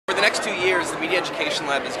the next 2 years, the Media Education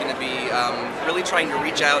Lab is going to be really trying to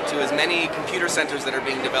reach out to as many computer centers that are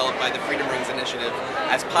being developed by the Freedom Rings Initiative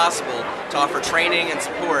as possible to offer training and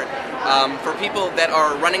support for people that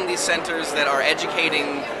are running these centers, that are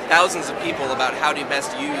educating thousands of people about how to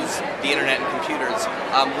best use the internet and computers.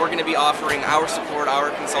 We're going to be offering our support,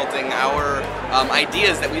 our consulting, our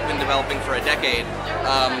ideas that we've been developing for a decade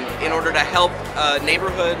in order to help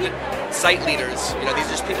neighborhood site leaders. You know, these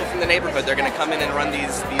are just people from the neighborhood. They're going to come in and run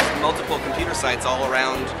these multiple computer sites all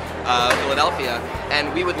around Philadelphia,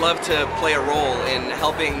 and we would love to play a role in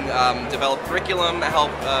helping develop curriculum,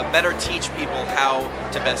 help better teach people how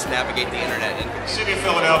to best navigate the internet. The City of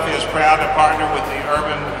Philadelphia is proud to partner with the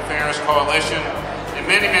Urban Affairs Coalition and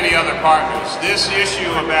many, many other partners. This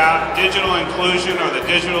issue about digital inclusion or the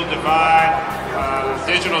digital divide,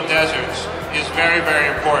 digital deserts, is very,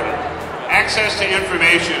 very important. Access to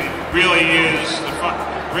information really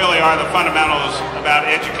are the fundamentals about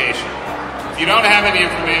education. If you don't have any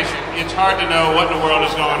information, it's hard to know what in the world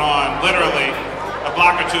is going on, literally a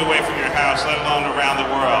block or two away from your house, let alone around the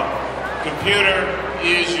world. Computer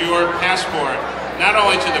is your passport, not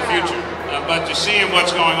only to the future, but to seeing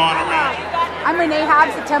what's going on around you. I'm Renee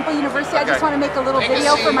Hobbs at Temple University. I just want to make a little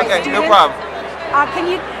video for my students. No problem.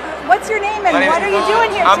 What's your name and what are you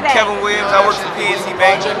doing here today? I'm Kevin Williams. I work for PNC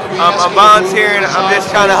Bank. I'm volunteering. I'm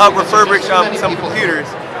just trying to help refurbish some computers.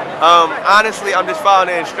 Honestly, I'm just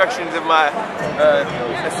following the instructions of my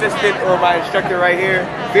assistant or my instructor right here.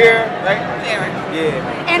 Vera, right? Vera.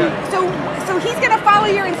 Yeah. And so he's going to follow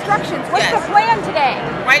your instructions. What's the plan today?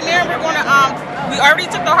 Right now, we're going to we already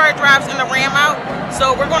took the hard drives and the RAM out,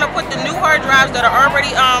 so we're going to put the new hard drives that are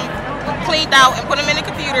already cleaned out and put them in the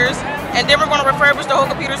computers, and then we're going to refurbish the whole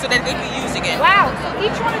computer so that they can be used again. Wow, so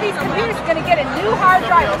each one of these computers is going to get a new hard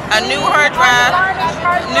drive. A new hard drive,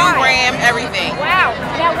 new RAM, everything. Wow.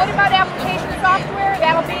 Now what about application software?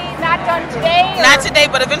 That'll be not done today? Not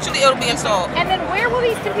today, but eventually it'll be installed. And then where will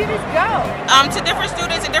these computers go? To different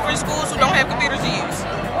students in different schools who don't have computers to use.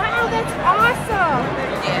 Wow, that's awesome.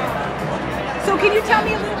 Yeah. So can you tell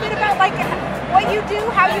me a little bit about what you do,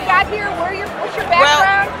 how you got here, what's your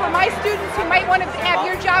background for my students who might want to have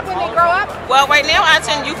your job when they grow up? Well, right now I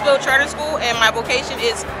attend Youthville Charter School, and my vocation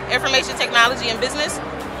is information technology and business.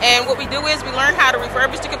 And what we do is we learn how to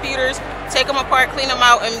refurbish the computers, take them apart, clean them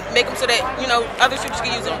out, and make them so that other students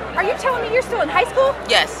can use them. Are you telling me you're still in high school?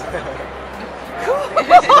 Yes. Cool.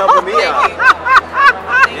 Helping me out.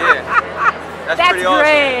 Yeah. That's pretty awesome.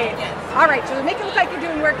 Great. Yes. All right, so to make it look like you're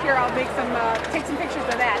doing work here, I'll make take some pictures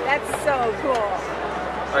of that. That's so cool.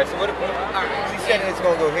 All right, so she said it's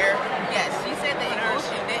going to go here? Yes, she said that it goes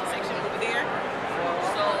in that section over there.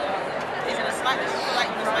 So, is it a slide? Is it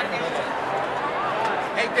like the slide down?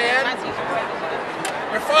 Hey, Dan.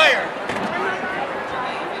 You're fired.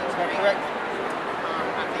 Is that correct?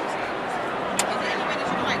 I think so. Is there any way that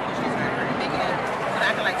you can push this over and make it up? But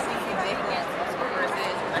I can see exactly where it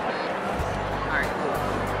is. Alright, cool.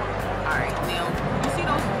 Alright, now, you see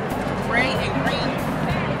those gray and green?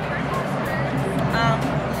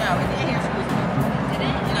 No, it didn't have to.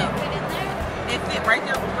 No. It fit right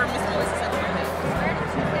there where Miss Melissa said right there.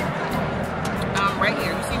 Right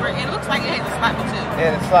here. You see where it looks like it has a slot too.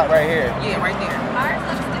 Yeah, the slot right here. Yeah, right there.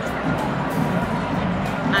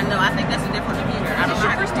 I know, I think that's a different computer. Is this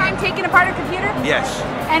your first time taking apart a computer? Yes.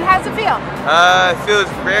 And how's it feel? It feels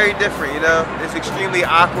very different, It's extremely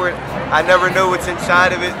awkward. I never know what's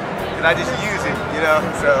inside of it, and I just use it,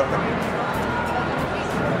 so.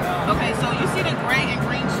 Okay, so you see the gray and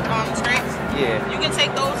green straps? Yeah. You can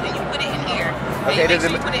take those and you put it in here. Okay, and make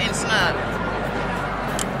sure you put it in snug.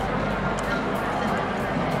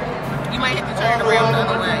 You might have to turn it around the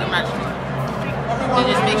other way. I'm not sure. And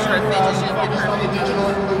just make sure it fits. It should fit perfect.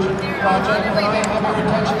 Awesome.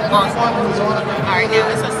 Alright, now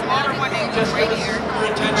it's a smaller one that goes right here.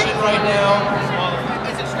 Attention right now.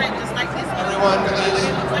 Is it straight just like this? Everyone.